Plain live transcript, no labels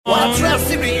Watch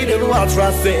Rossi reading, watch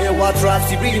Rossi, watch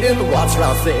Rossi reading, watch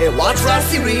Rossi, watch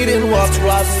Rossi reading, watch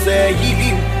Rossi.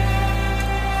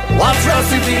 Watch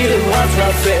Rossi reading, watch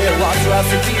Rossi, watch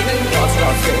Rossi reading, watch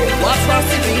Rossi, watch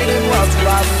Rossi reading, watch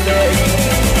Rossi.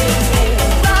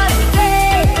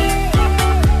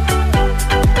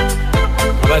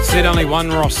 That's it, only one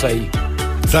Rossi.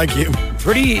 Thank you.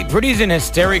 Pretty's in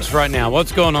hysterics right now.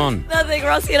 What's going on? Nothing.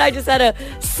 Rossi and I just had a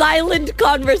silent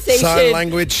conversation. Sign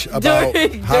language about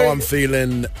how I'm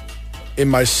feeling in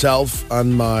myself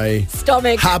and my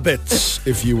stomach habits,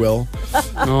 if you will.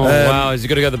 Oh, wow. Is he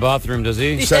got to go to the bathroom, does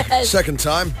he? Yes. Second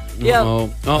time. Yeah.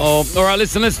 Uh-oh. All right,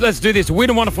 listen, let's do this.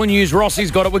 Weird and wonderful news. Rossi's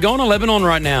got it. We're going to Lebanon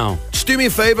right now. Just do me a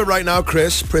favour right now,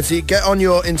 Chris, Pretty. Get on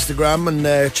your Instagram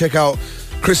and check out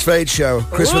Chris Fade Show.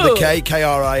 Chris with a K,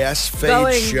 K-R-I-S,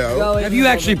 Fade Show. Have you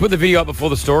actually put the video up before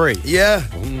the story? Yeah.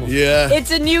 Yeah. It's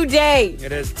a new day.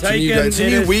 It has It's a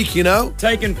new week, you know?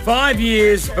 Taken 5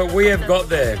 years, but we have got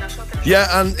there.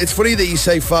 Yeah, and it's funny that you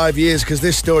say 5 years because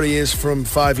this story is from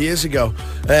 5 years ago.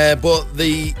 But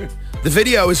the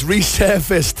video is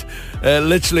resurfaced.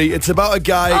 Literally, it's about a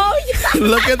guy. Oh, yeah.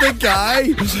 Look at the guy.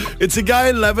 It's a guy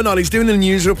in Lebanon. He's doing a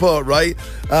news report, right?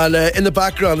 And in the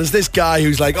background, there's this guy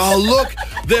who's like, oh, look,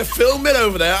 they're filming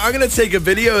over there. I'm going to take a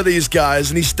video of these guys.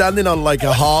 And he's standing on like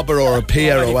a harbour or a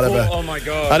pier or whatever. Oh, my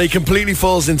God. And he completely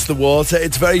falls into the water.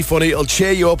 It's very funny. It'll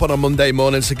cheer you up on a Monday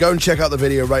morning. So go and check out the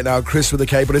video right now, Chris with a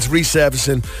K. But it's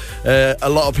resurfacing. A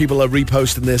lot of people are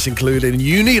reposting this, including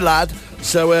Unilad.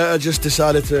 So I just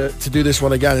decided to do this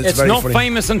one again. It's very not funny.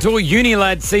 famous until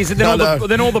Unilad sees it.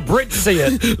 Then all the Brits see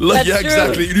it. Yeah, true.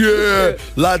 exactly. Yeah,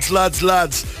 lads.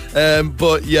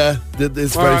 But yeah,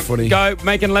 it's very funny. Go,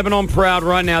 making Lebanon proud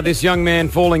right now. This young man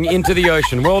falling into the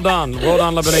ocean. Well done,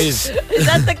 Lebanese. Is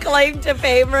that the claim to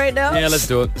fame right now? Yeah, let's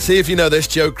do it. See if you know this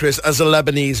joke, Chris. As a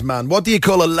Lebanese man, what do you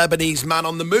call a Lebanese man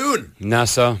on the moon?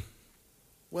 NASA.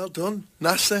 Well done,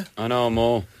 NASA. I know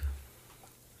more.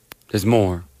 There's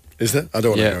more. Is there? I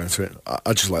don't want to go into it.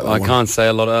 I just like that one. I can't say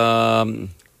a lot.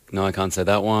 No, I can't say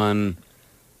that one.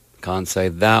 Can't say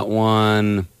that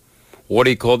one. What do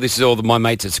you call... This is all my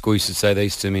mates at school used to say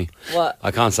these to me. What?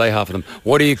 I can't say half of them.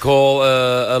 What do you call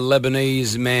a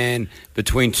Lebanese man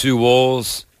between two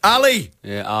walls? Ali!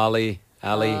 Yeah, Ali,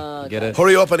 get it?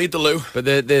 Hurry up, I need the loo. But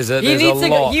there's a He needs to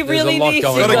go. lot. He really there's a lot needs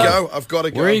to going I've got to on. go. I've got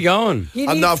to go. Where are you going? He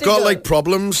And needs I've to got go. like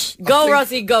problems. Go, I think-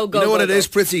 Rossi, go. You know what go, it go. is,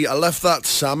 Pretty? I left that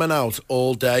salmon out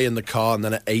all day in the car and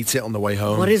then I ate it on the way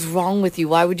home. What is wrong with you?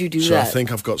 Why would you do So that? I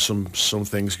think I've got some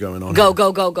things going on. Go.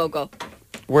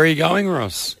 Where are you going,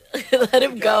 Ross? Let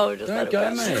him go. Just let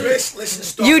Don't him go, go. mate. Chris, listen,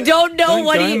 stop You it. don't know Don't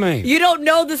what go, mate. you don't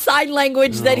know the sign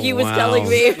language that he was Wow. telling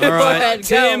me. All right, Go ahead, go.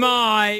 TMI.